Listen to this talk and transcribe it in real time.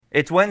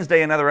It's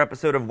Wednesday, another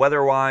episode of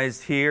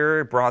Weatherwise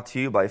here, brought to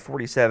you by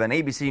 47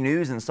 ABC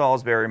News in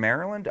Salisbury,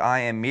 Maryland. I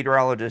am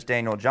meteorologist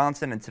Daniel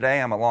Johnson, and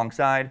today I'm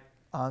alongside...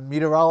 I'm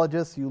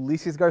meteorologist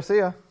Ulysses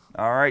Garcia.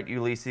 All right,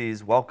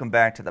 Ulysses, welcome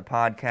back to the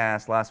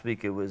podcast. Last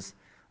week it was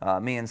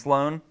me and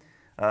Sloan.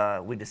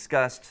 We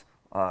discussed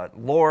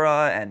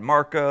Laura and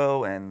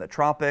Marco and the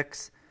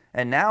tropics,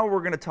 and now we're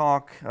going to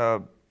talk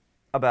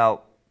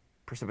about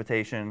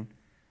precipitation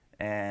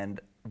and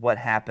what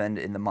happened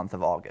in the month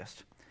of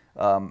August.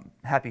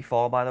 Happy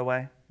fall, by the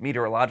way.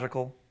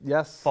 Meteorological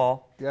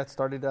fall. Yeah, it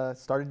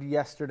started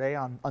yesterday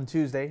on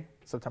Tuesday,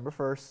 September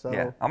 1st. So.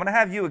 Yeah, I'm going to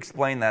have you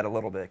explain that a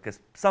little bit, because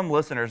some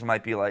listeners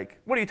might be like,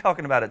 what are you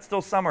talking about? It's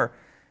still summer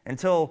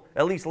until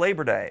at least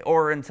Labor Day,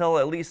 or until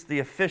at least the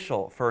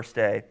official first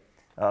day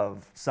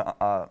of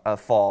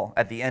fall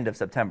at the end of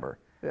September.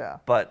 Yeah.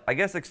 But I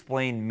guess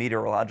explain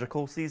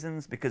meteorological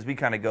seasons, because we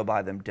kind of go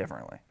by them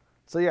differently.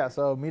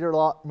 So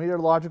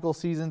meteorological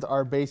seasons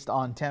are based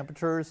on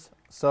temperatures.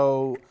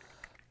 So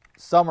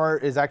summer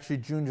is actually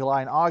June, July,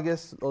 and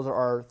August. Those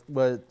are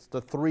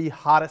the three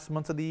hottest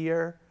months of the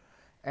year.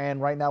 And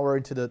right now we're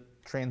into the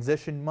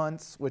transition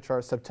months, which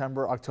are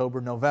September, October,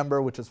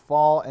 November, which is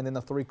fall. And then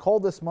the three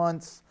coldest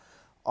months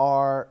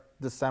are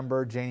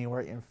December,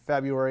 January, and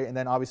February. And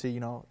then obviously,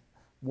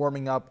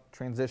 warming up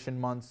transition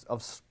months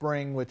of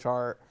spring, which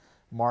are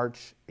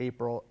March,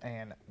 April,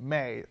 and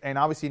May. And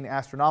obviously in the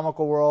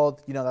astronomical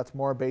world, that's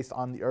more based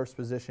on the Earth's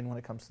position when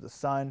it comes to the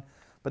sun.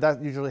 But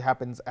that usually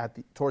happens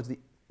towards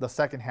the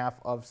second half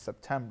of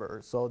September.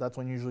 So that's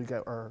when you usually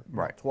get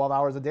 12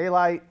 hours of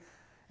daylight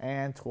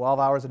and 12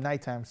 hours of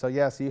nighttime. So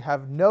yes, you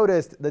have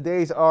noticed the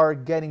days are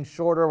getting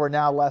shorter. We're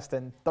now less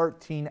than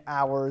 13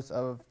 hours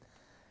of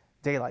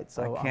daylight.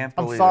 So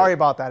I'm sorry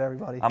about that,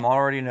 everybody. I'm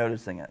already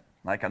noticing it.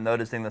 I'm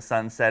noticing the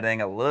sun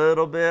setting a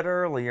little bit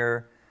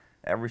earlier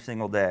every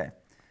single day.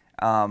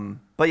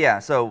 But yeah,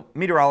 so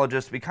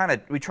meteorologists, we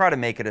try to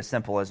make it as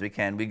simple as we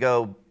can. We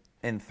go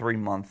in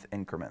 3-month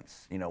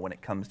increments, when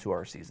it comes to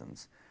our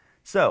seasons.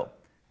 So,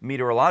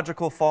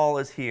 meteorological fall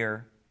is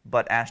here,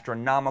 but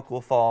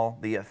astronomical fall,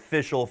 the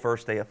official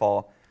first day of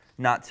fall,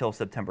 not till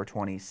September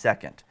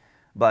 22nd.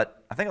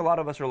 But I think a lot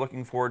of us are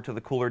looking forward to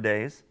the cooler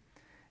days,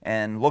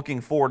 and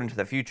looking forward into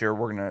the future.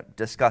 We're going to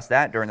discuss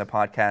that during the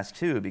podcast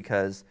too,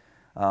 because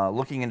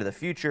looking into the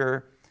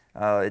future,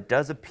 it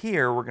does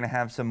appear we're going to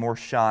have some more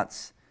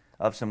shots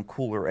of some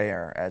cooler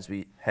air as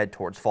we head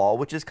towards fall,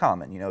 which is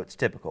common, it's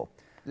typical.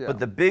 Yeah. But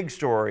the big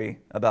story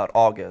about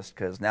August,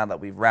 because now that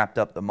we've wrapped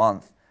up the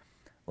month,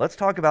 let's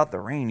talk about the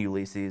rain,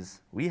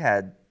 Ulysses. We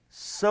had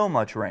so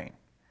much rain.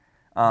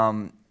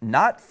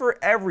 Not for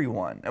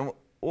everyone. And,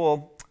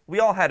 we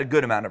all had a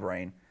good amount of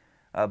rain.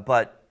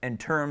 But in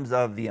terms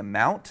of the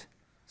amount,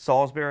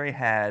 Salisbury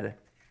had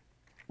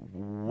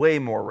way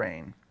more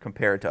rain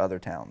compared to other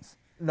towns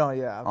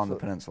on the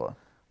peninsula.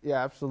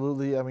 Yeah,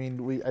 absolutely. I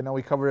mean, I know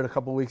we covered it a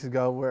couple of weeks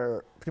ago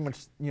where pretty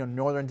much,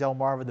 northern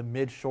Delmarva, the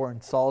mid-shore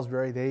and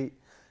Salisbury, they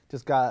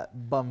just got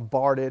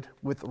bombarded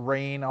with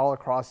rain all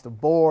across the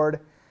board.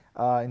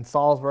 In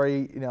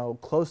Salisbury,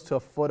 close to a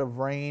foot of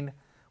rain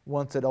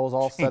once it was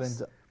all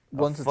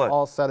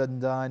said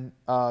and done.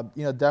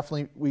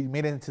 Definitely we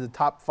made it into the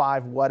top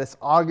 5 wettest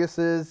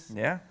Augusts.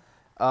 Yeah,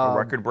 a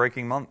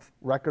record-breaking month.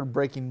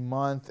 Record-breaking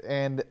month,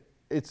 and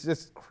it's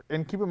just,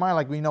 and keep in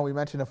mind, we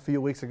mentioned a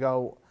few weeks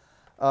ago,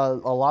 a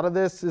lot of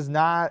this is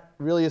not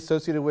really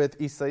associated with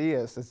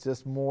Isaias. It's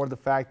just more the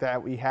fact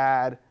that we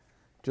had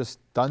just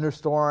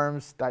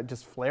thunderstorms that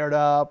just flared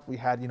up. We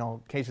had,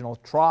 occasional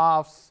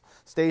troughs,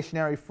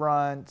 stationary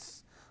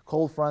fronts,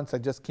 cold fronts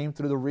that just came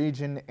through the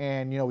region.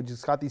 And, we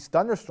just got these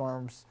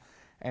thunderstorms.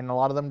 And a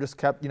lot of them just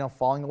kept,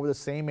 falling over the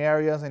same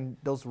areas. And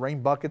those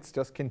rain buckets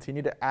just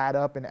continue to add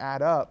up and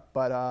add up.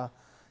 But,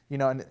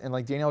 and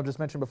like Daniel just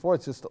mentioned before,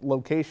 it's just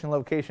location.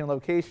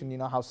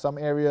 How some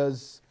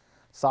areas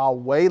saw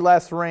way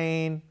less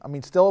rain. I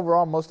mean, still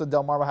overall, most of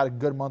Delmarva had a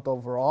good month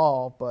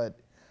overall, but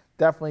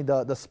definitely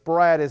the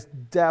spread is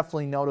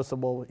definitely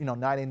noticeable,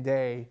 night and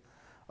day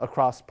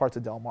across parts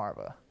of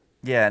Delmarva.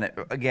 Yeah, and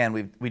again,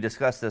 we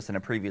discussed this in a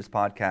previous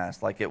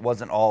podcast. It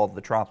wasn't all of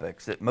the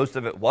tropics. Most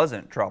of it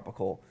wasn't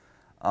tropical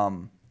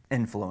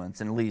influence,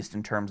 at least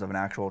in terms of an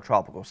actual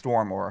tropical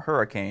storm or a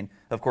hurricane.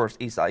 Of course,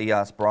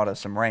 Isaias brought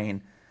us some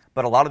rain,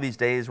 but a lot of these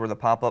days were the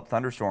pop-up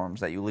thunderstorms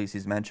that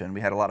Ulysses mentioned.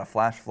 We had a lot of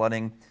flash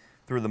flooding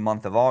through the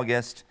month of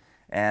August.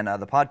 And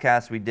the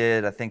podcast we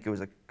did, I think it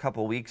was a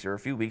couple weeks or a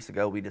few weeks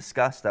ago, we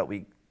discussed that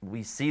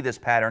we see this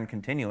pattern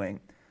continuing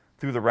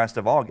through the rest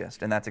of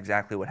August, and that's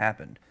exactly what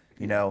happened.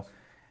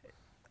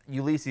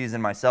 Ulysses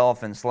and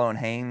myself and Sloan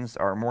Haynes,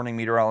 our morning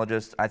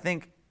meteorologist, I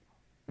think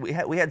we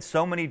had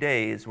so many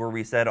days where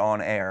we said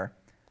on air,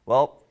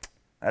 well,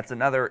 that's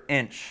another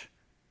inch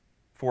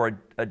for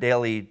a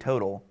daily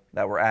total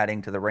that we're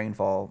adding to the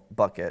rainfall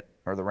bucket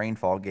or the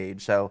rainfall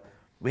gauge. So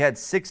we had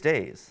 6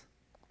 days.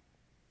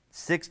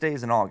 6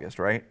 days in August,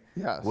 right?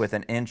 Yes. With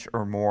an inch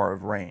or more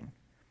of rain.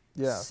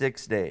 Yeah.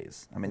 6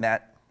 days. I mean,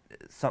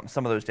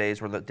 some of those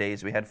days were the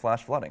days we had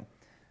flash flooding.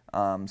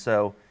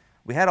 So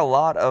we had a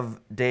lot of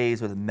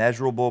days with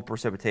measurable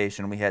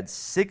precipitation. We had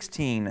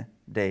 16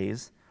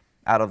 days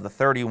out of the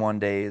 31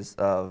 days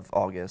of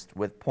August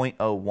with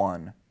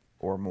 .01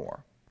 or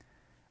more.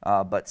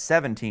 But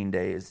 17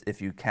 days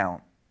if you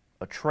count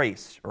a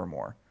trace or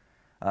more.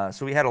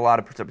 So we had a lot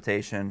of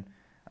precipitation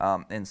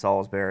in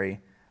Salisbury.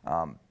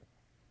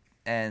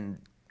 And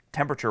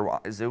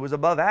temperature-wise, it was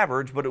above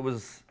average, but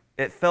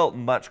it felt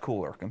much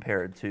cooler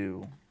compared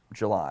to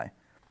July.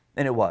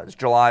 And it was.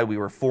 July, we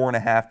were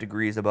 4.5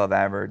 degrees above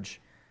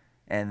average.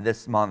 And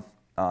this month,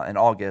 in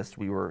August,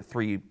 we were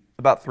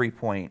about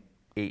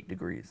 3.8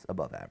 degrees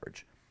above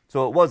average.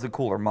 So it was a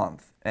cooler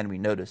month, and we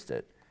noticed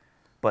it.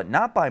 But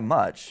not by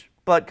much,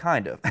 but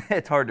kind of.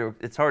 It's hard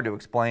to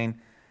explain.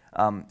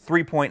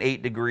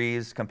 3.8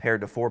 degrees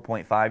compared to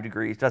 4.5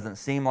 degrees doesn't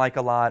seem like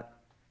a lot,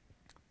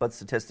 but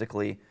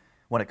statistically,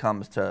 when it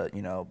comes to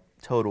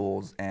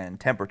totals and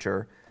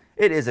temperature,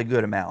 it is a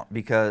good amount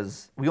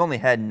because we only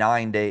had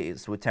 9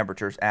 days with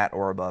temperatures at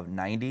or above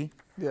 90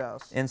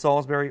 in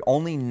Salisbury.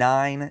 Only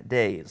 9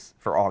 days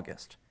for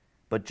August.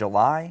 But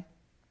July,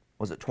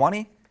 was it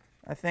 20?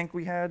 I think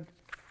we had?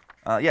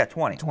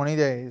 20. 20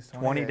 days.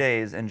 20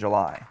 days in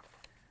July.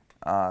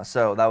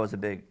 So that was a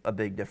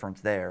big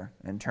difference there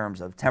in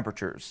terms of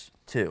temperatures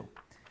too.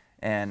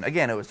 And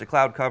again, it was the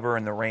cloud cover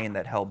and the rain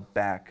that held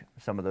back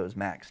some of those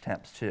max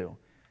temps too.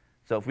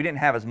 So if we didn't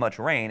have as much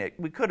rain,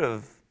 we could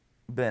have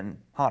been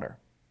hotter.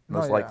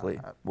 Most likely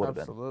would have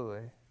been.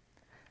 Absolutely.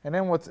 And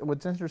then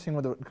what's interesting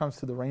when it comes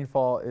to the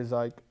rainfall is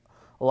like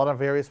a lot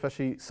of areas,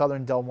 especially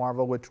southern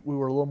Delmarva, which we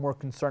were a little more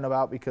concerned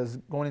about because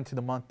going into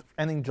the month,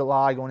 ending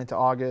July, going into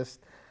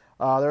August,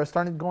 they're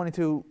starting going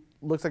into,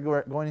 looks like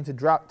we're going into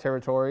drought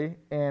territory.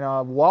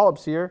 And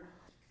Wallops here,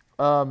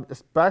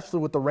 especially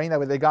with the rain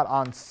that they got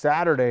on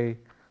Saturday,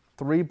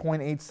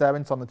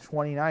 3.87 on the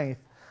 29th,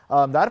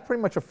 that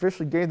pretty much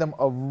officially gave them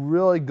a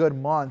really good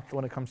month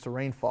when it comes to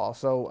rainfall.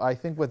 So I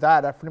think with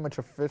that pretty much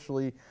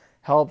officially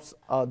helps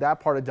that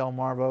part of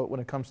Delmarva when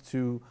it comes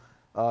to,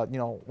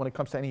 when it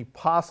comes to any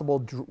possible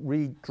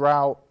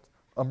drought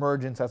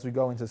emergence as we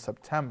go into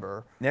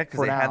September. Yeah,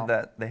 because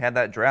they had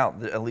that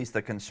drought. At least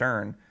the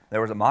concern, there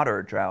was a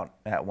moderate drought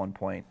at one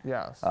point.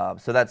 Yes.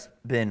 So that's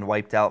been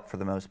wiped out for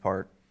the most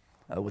part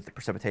with the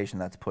precipitation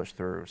that's pushed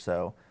through.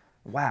 So,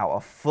 wow, a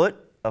foot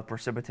of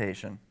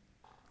precipitation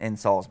in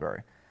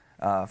Salisbury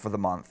for the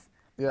month.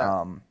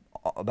 Yeah.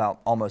 About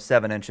almost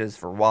 7 inches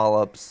for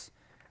Wallops.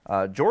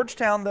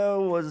 Georgetown,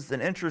 though, was an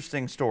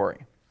interesting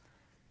story.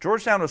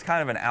 Georgetown was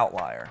kind of an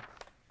outlier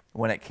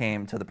when it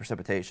came to the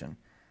precipitation.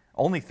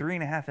 Only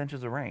 3.5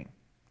 inches of rain.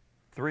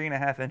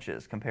 3.5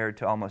 inches compared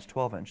to almost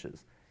 12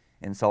 inches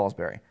in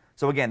Salisbury.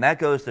 So again, that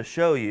goes to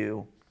show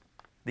you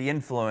the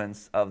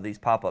influence of these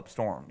pop-up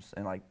storms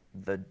and like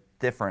the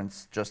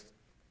difference just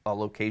a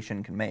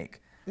location can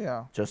make.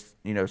 Yeah. Just,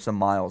 some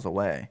miles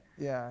away.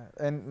 Yeah,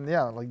 and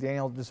like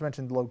Daniel just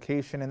mentioned, the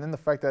location, and then the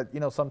fact that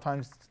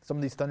sometimes some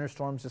of these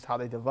thunderstorms, just how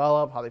they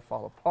develop, how they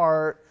fall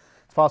apart.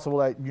 It's possible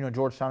that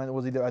Georgetown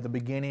was either at the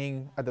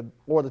beginning,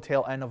 or the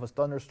tail end of a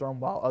thunderstorm,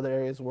 while other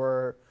areas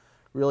were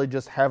really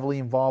just heavily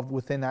involved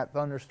within that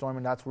thunderstorm,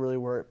 and that's really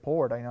where it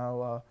poured. I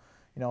know,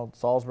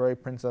 Salisbury,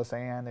 Princess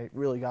Anne, they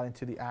really got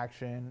into the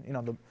action.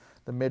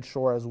 The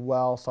midshore as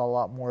well saw a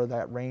lot more of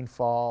that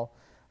rainfall.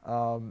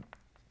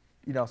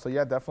 So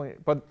yeah, definitely.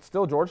 But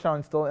still,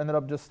 Georgetown still ended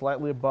up just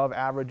slightly above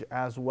average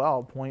as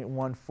well,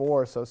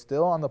 0.14. So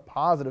still on the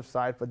positive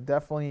side, but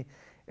definitely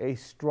a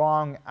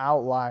strong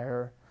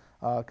outlier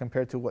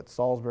compared to what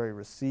Salisbury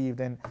received.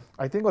 And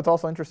I think what's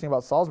also interesting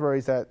about Salisbury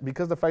is that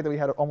because of the fact that we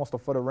had almost a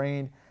foot of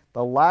rain,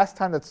 the last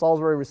time that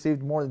Salisbury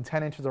received more than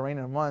 10 inches of rain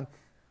in a month,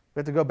 we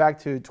have to go back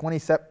to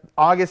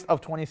August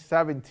of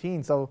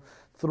 2017. So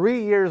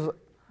 3 years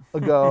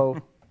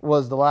ago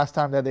was the last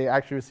time that they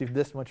actually received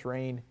this much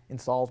rain in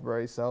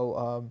Salisbury.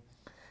 So,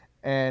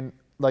 and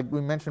like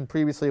we mentioned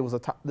previously, it was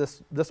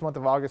this month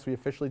of August we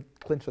officially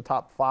clinched the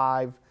top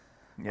 5.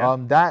 Yeah.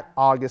 That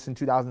August in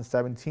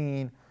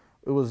 2017,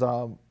 it was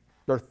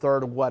their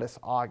third wettest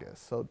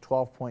August, so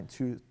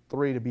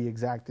 12.23 to be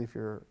exact if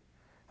you're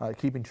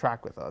keeping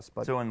track with us.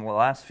 But so in the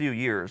last few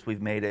years,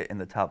 we've made it in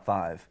the top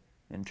 5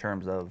 in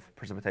terms of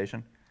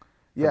precipitation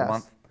for the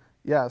month.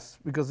 Yes,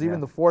 because even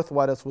the fourth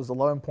wettest was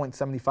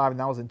 11.75, and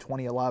that was in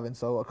 2011.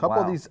 So a couple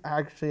of these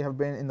actually have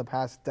been in the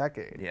past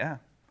decade. Yeah.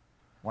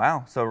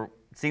 Wow. So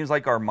it seems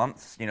like our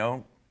months,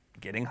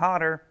 getting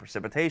hotter,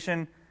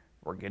 precipitation,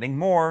 we're getting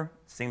more.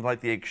 It seems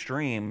like the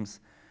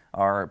extremes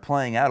are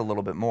playing out a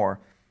little bit more.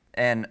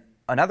 And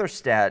another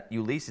stat,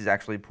 Ulysses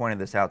actually pointed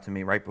this out to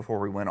me right before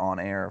we went on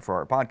air for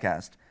our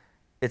podcast.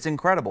 It's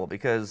incredible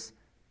because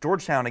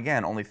Georgetown,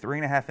 again, only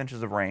 3.5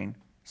 inches of rain.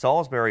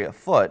 Salisbury, a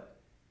foot.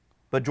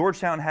 But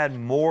Georgetown had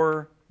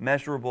more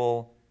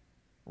measurable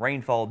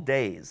rainfall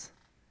days.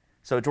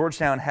 So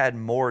Georgetown had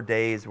more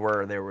days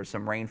where there was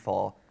some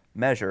rainfall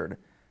measured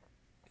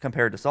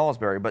compared to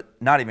Salisbury,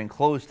 but not even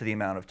close to the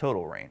amount of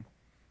total rain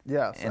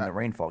in the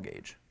rainfall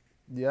gauge.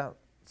 Yeah.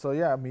 So,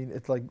 I mean,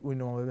 it's like we've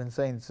been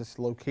saying, it's just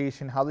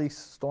location, how these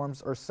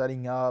storms are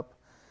setting up.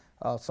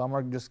 Some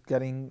are just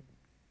getting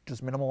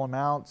just minimal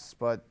amounts,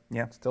 but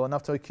Yeah. still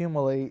enough to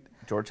accumulate.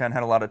 Georgetown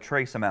had a lot of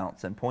trace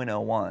amounts and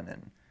 .01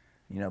 and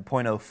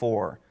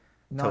 0.04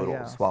 No,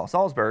 totals, yeah. while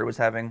Salisbury was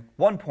having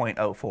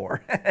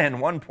 1.04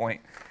 and 1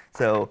 point.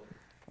 So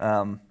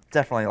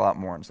definitely a lot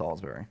more in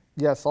Salisbury.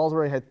 Yeah,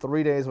 Salisbury had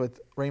 3 days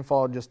with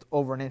rainfall just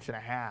over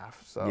 1.5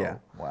 inches. So Yeah,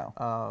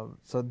 wow.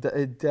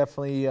 it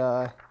definitely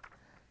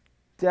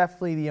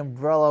the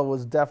umbrella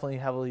was definitely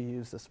heavily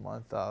used this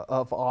month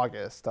of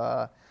August.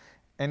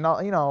 And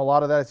a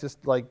lot of that is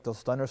just like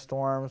those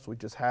thunderstorms. We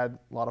just had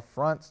a lot of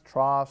fronts,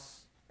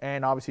 troughs,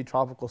 and obviously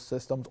tropical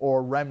systems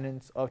or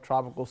remnants of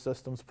tropical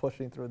systems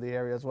pushing through the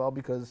area as well,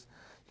 because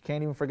you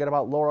can't even forget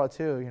about Laura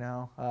too,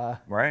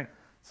 Right.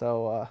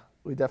 So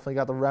we definitely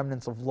got the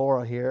remnants of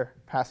Laura here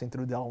passing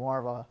through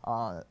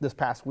Delmarva this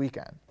past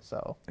weekend.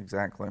 So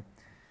Exactly.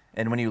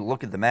 And when you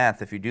look at the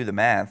math, if you do the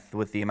math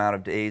with the amount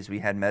of days we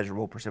had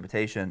measurable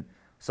precipitation,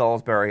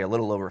 Salisbury, a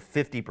little over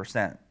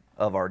 50%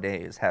 of our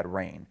days had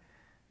rain.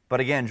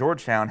 But again,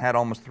 Georgetown had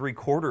almost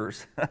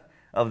 3/4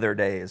 of their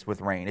days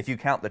with rain, if you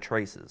count the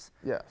traces.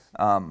 yes.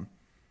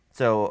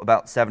 So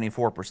about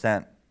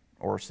 74%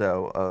 or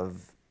so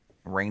of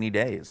rainy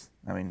days.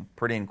 I mean,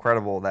 pretty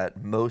incredible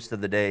that most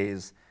of the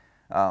days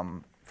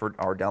for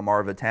our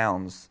Delmarva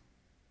towns,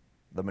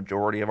 the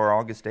majority of our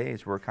August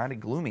days were kind of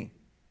gloomy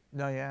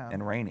No, yeah.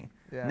 and rainy.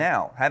 Yeah.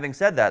 Now, having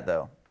said that,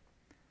 though,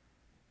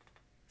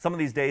 some of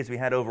these days we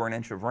had over 1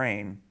 inch of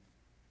rain.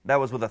 That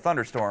was with a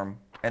thunderstorm,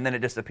 and then it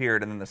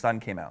disappeared, and then the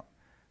sun came out.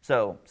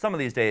 So some of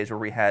these days where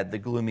we had the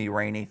gloomy,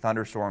 rainy,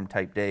 thunderstorm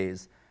type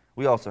days,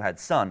 we also had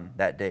sun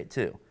that day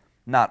too.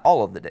 Not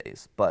all of the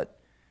days, but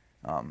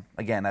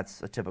again,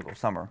 that's a typical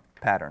summer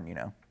pattern. You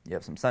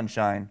have some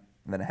sunshine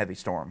and then a heavy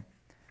storm.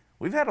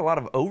 We've had a lot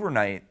of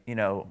overnight,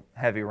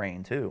 heavy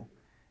rain too,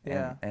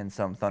 Yeah. and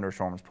some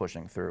thunderstorms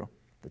pushing through,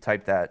 the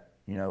type that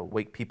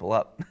wake people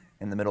up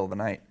in the middle of the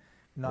night.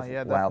 No, with yeah,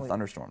 loud definitely.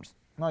 thunderstorms.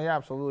 No, yeah,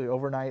 absolutely.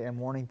 Overnight and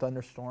morning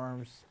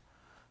thunderstorms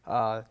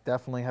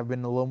definitely have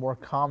been a little more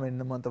common in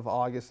the month of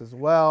August as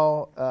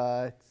well.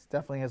 It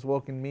definitely has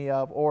woken me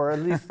up, or at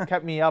least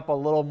kept me up a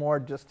little more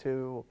just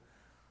to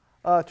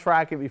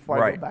track it before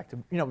I Right. go back to,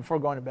 before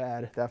going to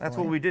bed. Definitely. That's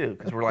what we do,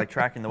 because we're like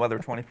tracking the weather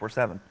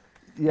 24/7.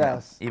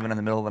 Yes. Even in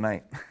the middle of the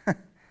night.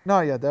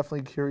 No, yeah,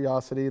 definitely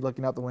curiosity,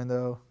 looking out the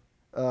window.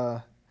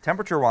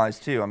 Temperature-wise,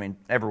 too, I mean,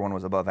 everyone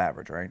was above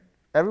average, right?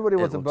 Everybody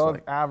was It looks above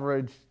like.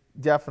 average,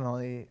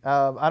 definitely.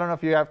 I don't know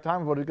if you have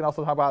time, but we can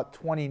also talk about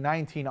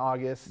 2019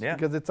 August, Yeah.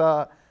 because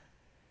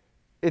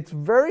it's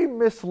very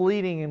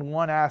misleading in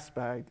one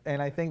aspect,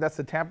 and I think that's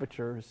the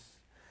temperatures.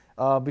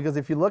 Because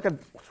if you look at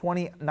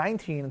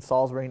 2019 in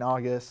Salisbury in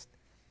August,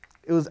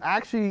 it was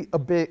actually a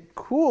bit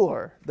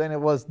cooler than it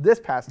was this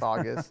past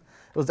August.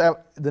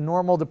 The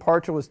normal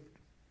departure was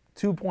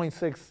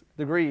 2.6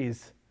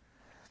 degrees,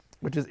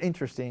 which is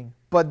interesting.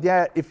 But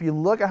yet, if you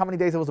look at how many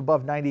days it was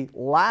above 90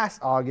 last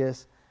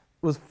August,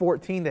 it was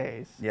 14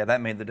 days. Yeah,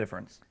 that made the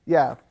difference.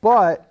 Yeah,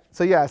 but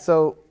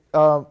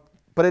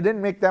it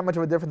didn't make that much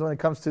of a difference when it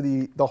comes to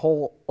the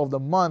whole of the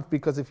month,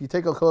 because if you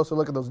take a closer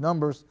look at those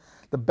numbers,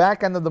 the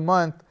back end of the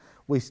month,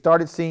 we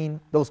started seeing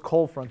those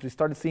cold fronts. We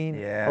started seeing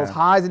those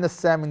highs in the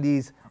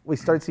 70s. We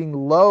started seeing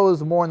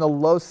lows more in the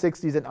low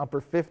 60s and upper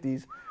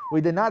 50s.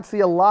 We did not see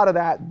a lot of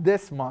that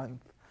this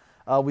month.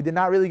 We did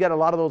not really get a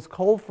lot of those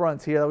cold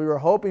fronts here that we were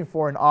hoping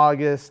for in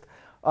August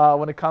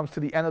when it comes to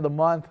the end of the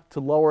month to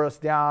lower us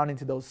down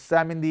into those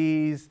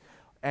 70s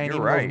and You're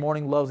even right. those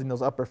morning lows in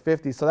those upper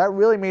 50s. So that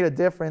really made a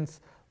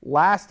difference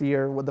last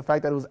year with the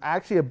fact that it was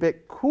actually a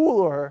bit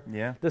cooler,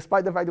 Yeah.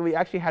 despite the fact that we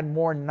actually had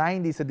more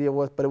 90s to deal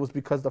with, but it was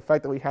because of the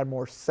fact that we had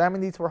more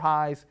 70s for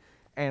highs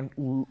and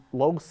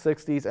low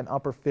 60s and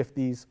upper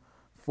 50s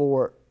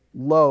for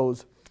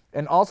lows.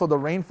 And also the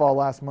rainfall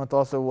last month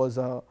also was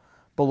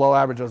below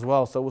average as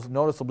well, so it was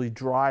noticeably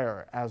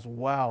drier as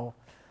well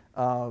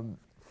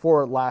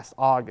for last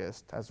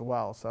August as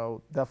well.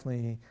 So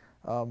definitely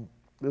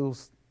it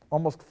was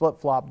almost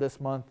flip-flop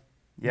this month.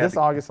 Yeah, This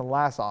August and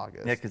last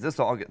August. Yeah, because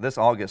this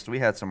August we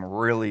had some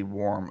really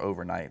warm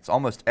overnights.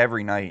 Almost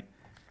every night,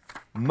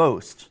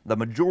 the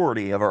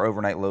majority of our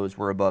overnight lows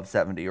were above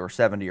 70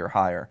 or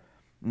higher.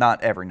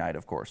 Not every night,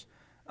 of course.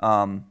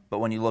 But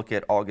when you look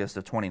at August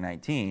of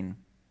 2019,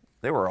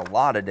 there were a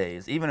lot of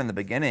days, even in the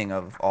beginning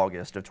of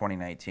August of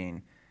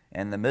 2019,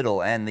 and the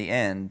middle and the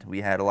end, we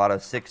had a lot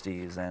of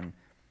 60s and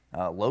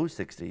low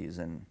 60s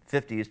and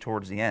 50s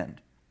towards the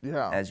end,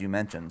 as you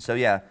mentioned. So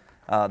yeah,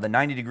 the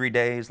 90-degree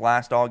days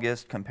last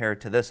August compared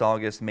to this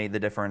August made the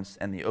difference,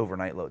 and the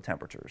overnight low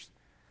temperatures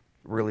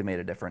really made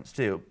a difference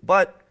too.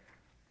 But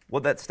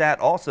what that stat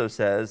also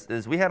says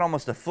is we had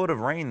almost a foot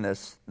of rain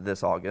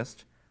this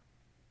August,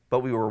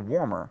 but we were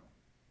warmer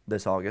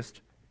this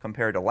August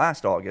compared to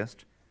last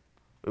August.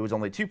 It was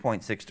only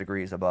 2.6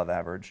 degrees above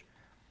average,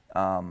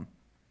 and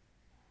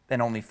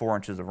only 4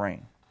 inches of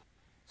rain.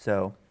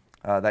 So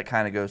that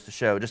kind of goes to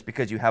show, just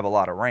because you have a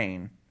lot of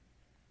rain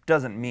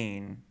doesn't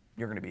mean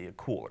you're going to be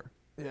cooler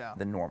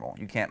than normal.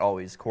 You can't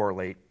always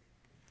correlate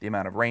the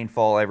amount of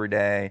rainfall every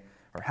day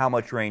or how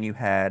much rain you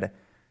had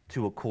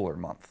to a cooler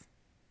month.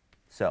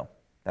 So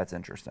that's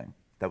interesting.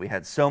 that we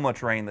had so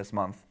much rain this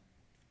month,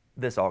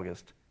 this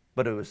August,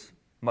 but it was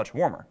much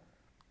warmer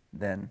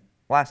than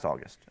last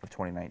August of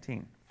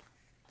 2019.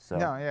 So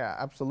No, yeah,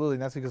 absolutely.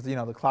 And that's because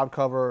the cloud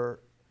cover,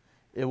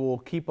 it will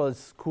keep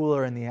us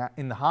cooler in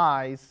the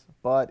highs,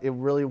 but it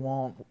really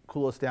won't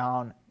cool us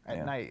down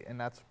at night, and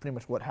that's pretty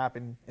much what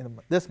happened in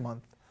this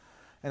month.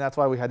 And that's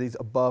why we had these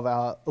above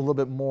a little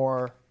bit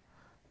more.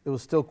 It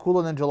was still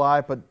cooler than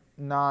July, but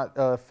not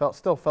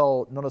still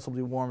felt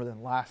noticeably warmer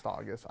than last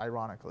August,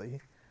 ironically.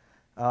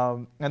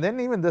 And then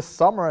even this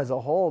summer as a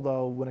whole,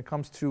 though, when it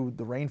comes to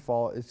the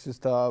rainfall, it's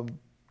just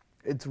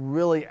it's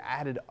really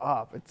added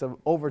up. It's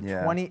over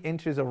 20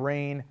 inches of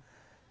rain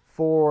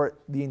for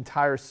the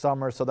entire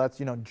summer. So that's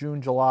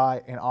June,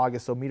 July, and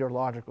August. So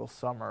meteorological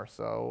summer.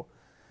 So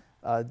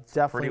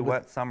definitely pretty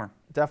wet summer.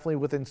 Definitely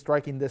within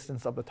striking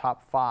distance of the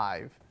top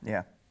 5.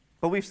 Yeah,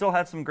 but we've still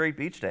had some great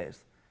beach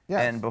days.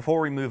 Yes. And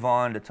before we move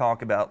on to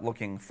talk about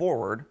looking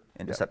forward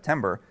into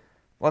September,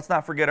 let's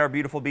not forget our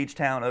beautiful beach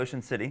town,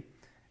 Ocean City,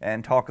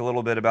 and talk a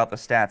little bit about the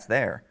stats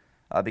there.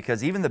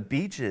 Because even the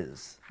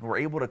beaches were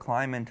able to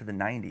climb into the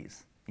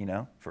 90s,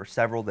 for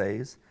several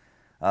days.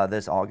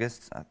 This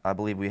August, I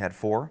believe we had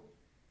 4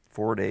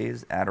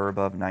 days at or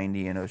above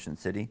 90 in Ocean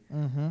City.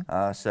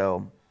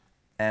 Mm-hmm.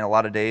 And a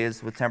lot of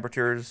days with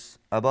temperatures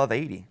above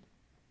 80.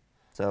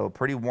 So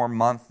pretty warm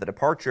month. The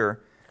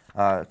departure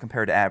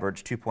compared to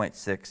average,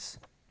 2.6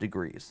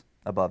 degrees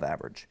above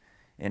average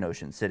in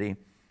Ocean City,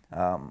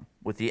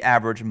 with the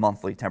average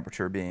monthly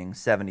temperature being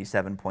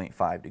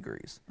 77.5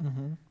 degrees.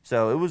 Mm-hmm.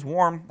 So it was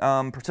warm.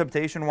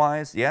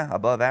 Precipitation-wise,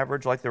 above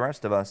average like the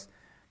rest of us.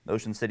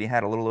 Ocean City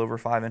had a little over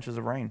 5 inches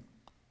of rain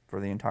for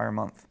the entire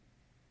month.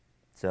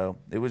 So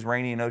it was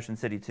rainy in Ocean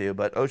City too,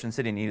 but Ocean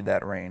City needed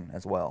that rain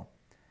as well.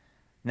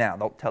 Now,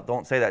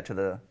 don't say that to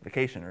the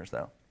vacationers,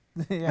 though.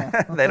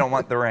 Yeah. They don't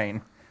want the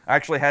rain. I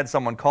actually had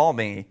someone call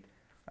me,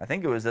 I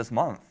think it was this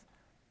month,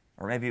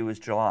 or maybe it was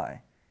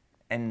July,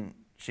 and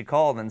she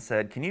called and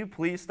said, "Can you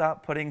please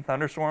stop putting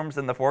thunderstorms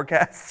in the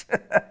forecast?"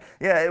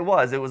 Yeah, it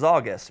was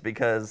August,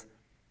 because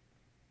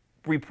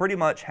we pretty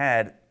much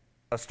had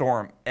a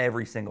storm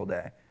every single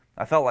day.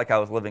 I felt like I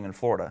was living in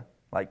Florida,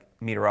 like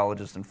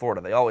meteorologists in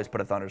Florida. They always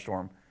put a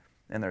thunderstorm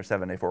in their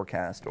 7-day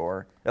forecast,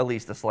 or at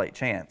least a slight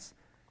chance.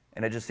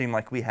 And it just seemed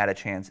like we had a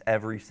chance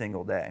every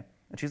single day.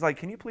 And she's like,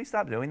 "Can you please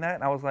stop doing that?"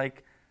 And I was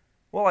like,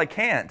 "Well, I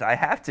can't. I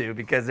have to,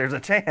 because there's a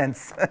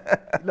chance."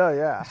 No,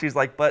 yeah. She's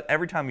like, "But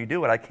every time you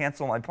do it, I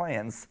cancel my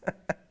plans."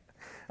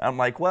 I'm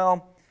like,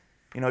 well,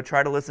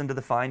 try to listen to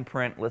the fine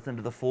print, listen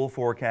to the full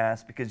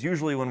forecast, because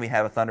usually when we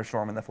have a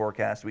thunderstorm in the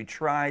forecast, we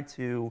try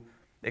to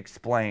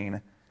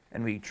explain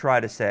and we try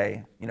to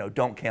say,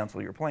 don't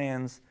cancel your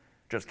plans,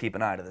 just keep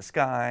an eye to the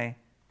sky.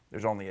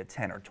 There's only a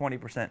 10 or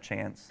 20%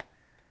 chance.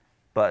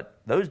 But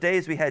those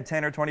days we had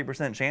 10 or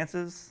 20%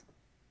 chances,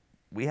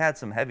 we had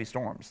some heavy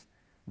storms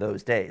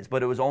those days,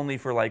 but it was only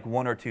for like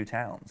 1 or 2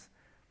 towns.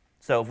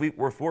 So if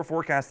we're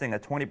forecasting a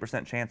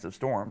 20% chance of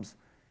storms,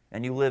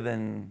 and you live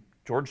in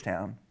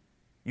Georgetown,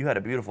 you had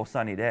a beautiful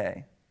sunny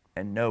day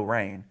and no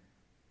rain,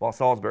 while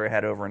Salisbury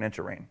had over an inch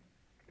of rain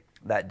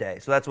that day.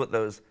 So that's what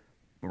those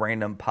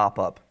random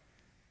pop-up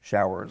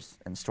showers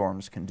and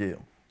storms can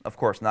do. Of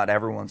course, not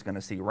everyone's going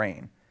to see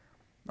rain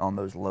on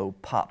those low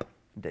pop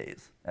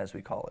days, as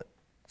we call it.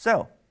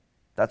 So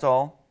that's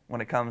all when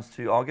it comes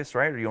to August,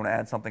 right? Or do you want to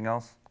add something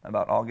else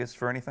about August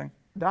for anything?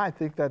 No, I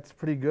think that's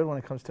pretty good when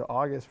it comes to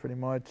August, pretty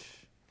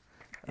much.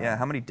 Yeah,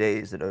 how many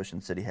days did Ocean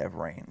City have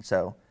rain?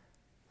 So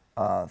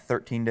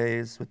 13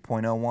 days with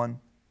 0.01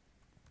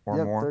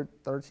 or more?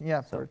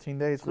 13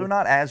 days. So they're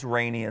not as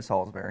rainy as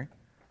Salisbury,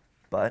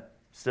 but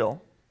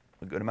still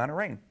a good amount of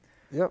rain.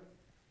 Yep.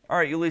 All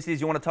right,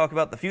 Ulysses, you want to talk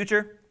about the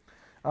future?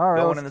 All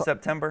right. Going into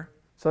September?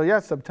 So,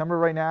 September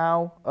right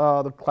now,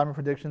 the Climate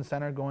Prediction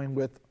Center going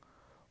with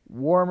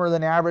warmer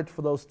than average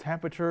for those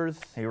temperatures.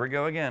 Here we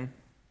go again.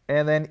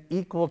 And then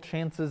equal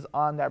chances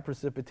on that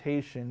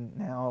precipitation.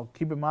 Now,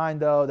 keep in mind,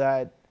 though,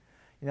 that,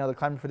 the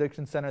Climate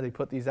Prediction Center, they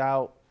put these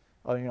out,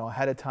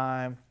 ahead of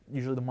time,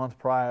 usually the month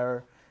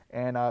prior.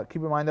 And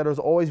keep in mind that there's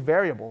always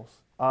variables.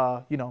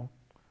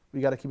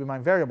 We got to keep in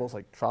mind variables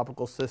like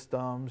tropical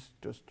systems,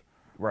 just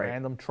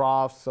random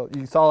troughs. So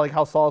you saw like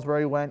how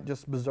Salisbury went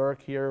just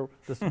berserk here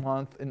this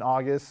month in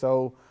August.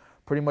 So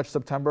pretty much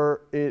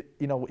September,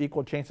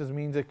 equal chances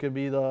means it could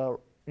be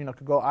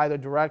could go either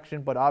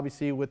direction. But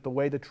obviously with the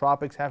way the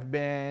tropics have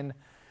been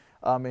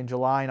in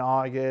July and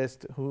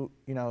August, who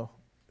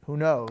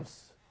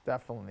knows?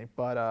 Definitely.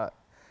 But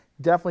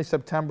definitely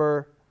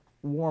September,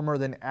 warmer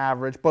than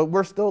average. But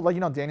we're still, like,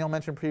 Daniel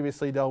mentioned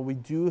previously, though, we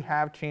do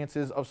have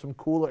chances of some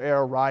cooler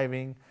air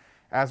arriving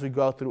as we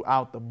go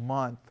throughout the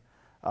month.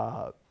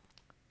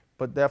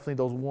 But definitely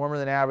those warmer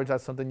than average,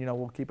 that's something,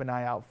 we'll keep an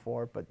eye out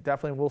for. But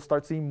definitely we'll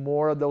start seeing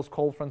more of those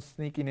cold fronts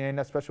sneaking in,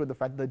 especially with the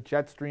fact that the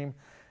jet stream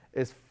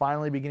is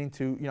finally beginning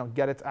to,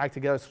 get its act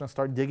together. It's going to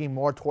start digging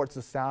more towards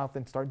the south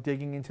and start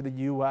digging into the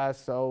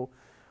U.S. So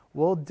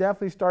we'll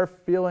definitely start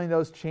feeling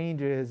those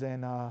changes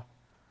and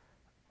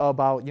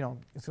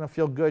it's going to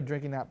feel good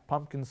drinking that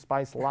pumpkin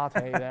spice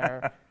latte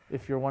there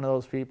if you're one of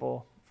those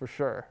people, for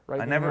sure.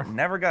 Right? I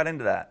never got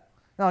into that.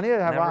 No,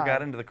 neither have I. Never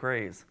got into the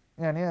craze.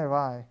 Yeah, neither have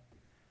I.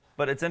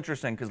 But it's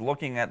interesting because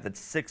looking at the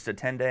 6 to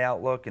 10 day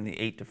outlook and the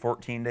 8 to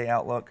 14 day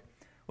outlook,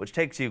 which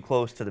takes you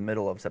close to the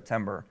middle of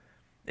September,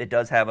 it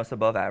does have us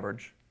above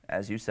average,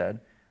 as you said.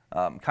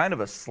 Kind of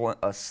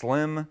a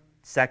slim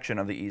section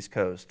of the East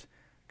Coast,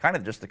 kind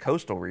of just the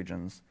coastal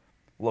regions,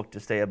 look to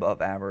stay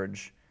above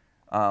average,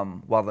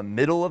 while the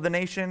middle of the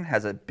nation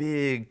has a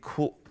big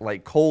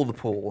cold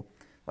pool,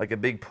 like a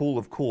big pool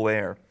of cool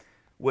air,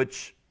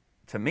 which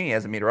to me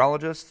as a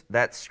meteorologist,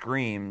 that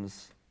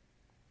screams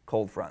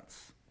cold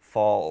fronts,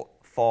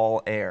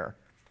 fall air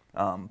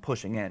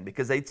pushing in,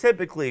 because they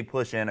typically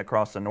push in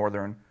across the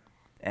northern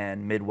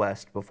and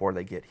Midwest before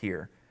they get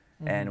here.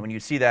 Mm-hmm. And when you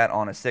see that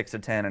on a 6 to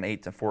 10 and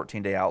 8 to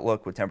 14 day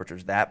outlook with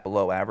temperatures that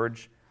below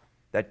average,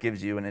 that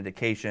gives you an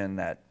indication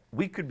that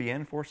we could be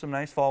in for some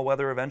nice fall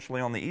weather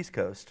eventually on the East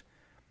Coast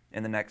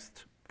in the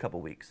next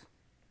couple weeks,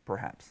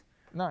 perhaps.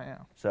 No, yeah.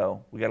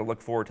 So we got to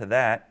look forward to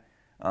that,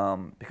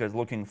 because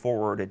looking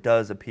forward, it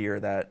does appear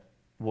that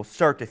we'll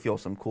start to feel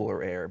some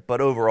cooler air, but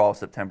overall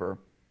September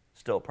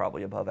still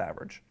probably above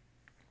average.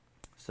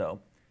 So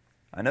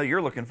I know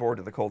you're looking forward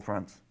to the cold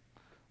fronts.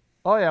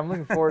 Oh yeah, I'm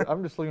looking forward.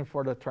 I'm just looking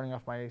forward to turning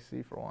off my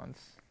AC for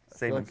once.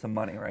 Saving some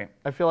money, right?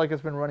 I feel like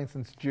it's been running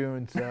since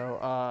June,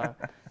 so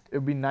it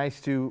would be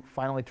nice to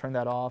finally turn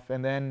that off.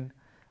 And then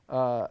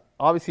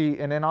obviously,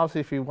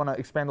 if you want to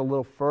expand a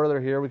little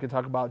further here, we could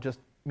talk about just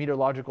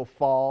meteorological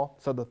fall.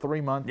 So the 3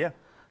 month,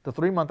 the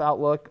 3 month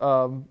outlook.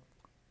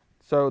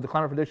 So the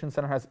Climate Prediction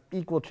Center has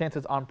equal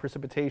chances on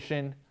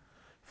precipitation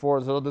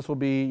so this will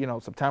be,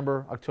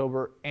 September,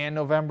 October, and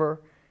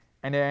November.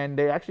 And then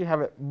they actually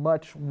have it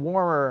much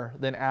warmer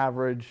than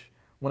average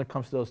when it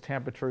comes to those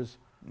temperatures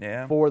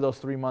for those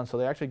 3 months. So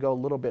they actually go a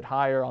little bit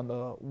higher on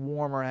the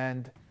warmer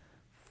end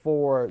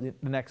for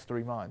the next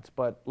 3 months.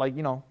 But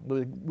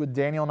with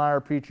Daniel and I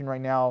are preaching right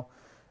now,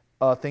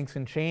 things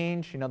can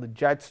change. The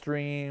jet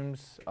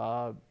streams,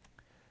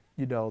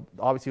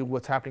 obviously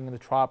what's happening in the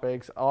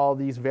tropics, all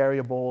these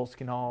variables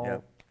can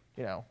all,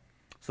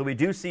 So we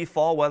do see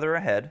fall weather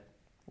ahead.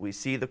 We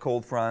see the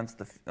cold fronts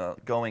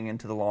going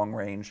into the long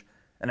range.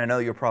 And I know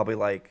you're probably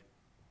like,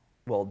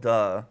 well,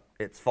 duh,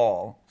 it's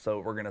fall, so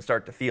we're going to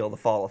start to feel the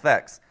fall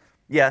effects.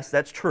 Yes,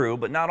 that's true,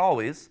 but not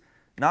always.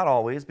 Not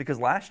always, because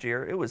last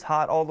year it was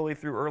hot all the way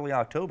through early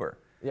October.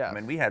 Yeah. I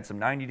mean, we had some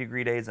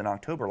 90-degree days in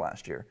October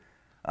last year.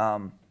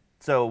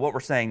 So what we're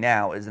saying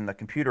now is in the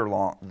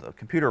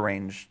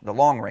the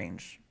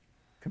long-range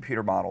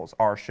computer models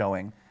are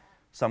showing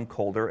some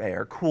cooler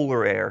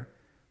air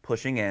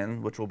pushing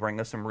in, which will bring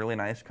us some really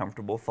nice,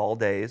 comfortable fall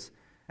days.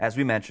 As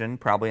we mentioned,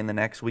 probably in the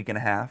next week and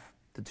a half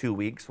to 2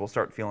 weeks, we'll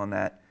start feeling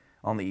that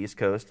on the East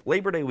Coast.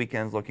 Labor Day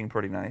weekend's looking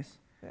pretty nice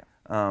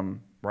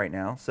right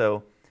now.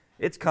 So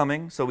it's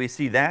coming. So we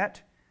see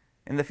that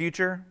in the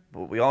future,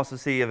 but we also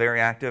see a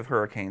very active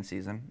hurricane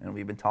season, and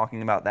we've been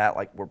talking about that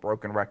like we're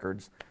broken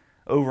records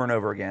over and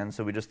over again,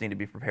 so we just need to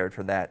be prepared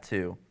for that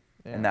too,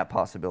 and that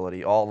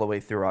possibility all the way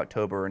through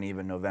October and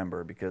even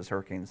November, because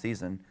hurricane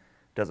season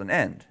doesn't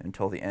end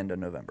until the end of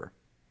November.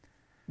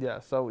 Yeah,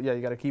 so you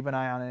got to keep an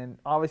eye on it. And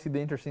obviously, the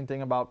interesting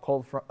thing about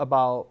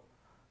tropical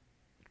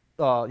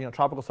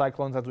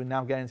cyclones as we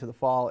now get into the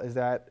fall is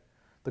that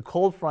the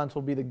cold fronts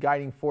will be the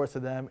guiding force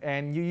of them,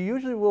 and you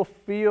usually will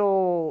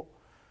feel.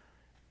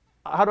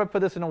 How do I put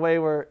this in a way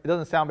where it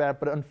doesn't sound bad?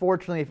 But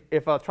unfortunately,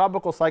 if a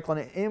tropical cyclone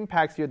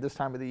impacts you at this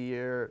time of the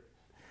year,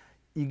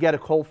 you get a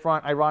cold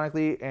front,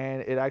 ironically,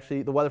 and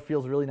the weather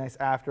feels really nice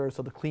after.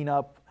 So the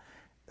cleanup,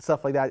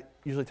 stuff like that,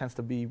 usually tends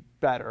to be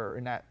better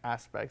in that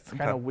aspect. It's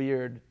kind of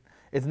weird.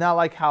 It's not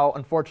like how,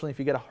 unfortunately, if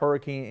you get a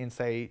hurricane in,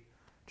 say,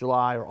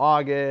 July or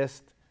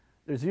August,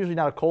 there's usually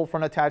not a cold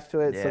front attached to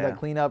it. So that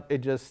cleanup,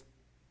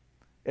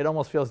 it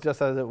almost feels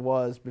just as it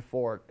was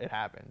before it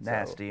happened.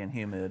 Nasty and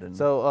humid. And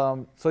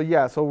So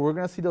we're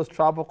going to see those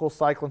tropical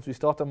cyclones. We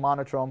still have to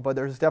monitor them, but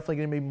there's definitely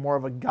going to be more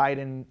of a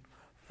guiding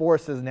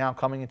forces now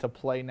coming into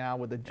play now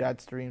with the jet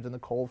streams and the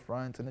cold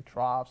fronts and the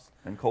troughs.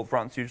 And cold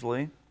fronts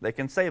usually, they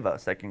can save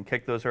us. They can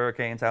kick those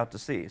hurricanes out to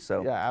sea.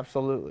 So yeah,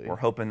 absolutely. We're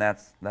hoping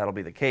that'll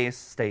be the case.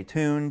 Stay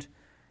tuned.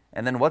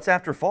 And then what's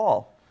after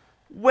fall?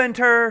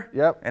 Winter.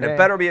 Yep. And it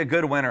better be a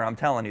good winter, I'm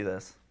telling you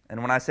this.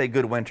 And when I say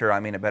good winter,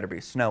 I mean it better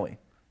be snowy.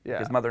 Yeah.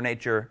 Because Mother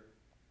Nature,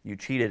 you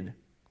cheated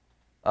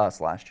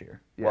us last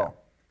year. Yeah. Well,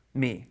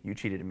 you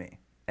cheated me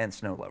and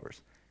snow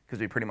lovers, because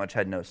we pretty much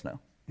had no snow.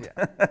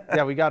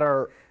 Yeah, we got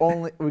our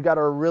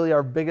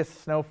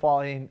biggest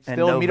snowfall in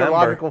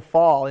meteorological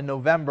fall in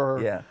November.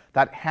 Yeah.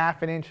 That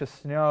half an inch of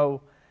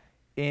snow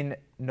in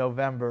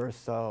November.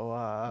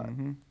 So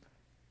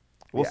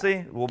we'll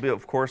see. We'll be,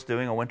 of course,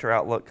 doing a winter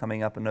outlook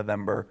coming up in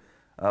November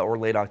or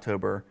late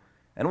October,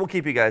 and we'll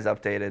keep you guys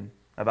updated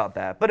about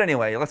that. But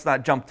anyway, let's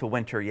not jump to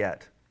winter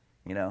yet.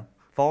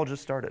 Fall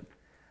just started.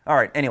 All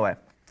right. Anyway,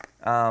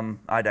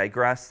 I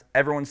digress.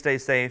 Everyone stay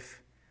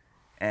safe,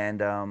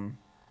 and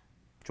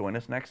join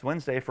us next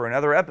Wednesday for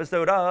another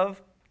episode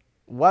of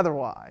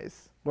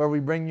Weatherwise, where we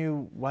bring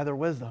you weather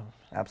wisdom.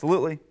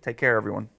 Absolutely. Take care, everyone.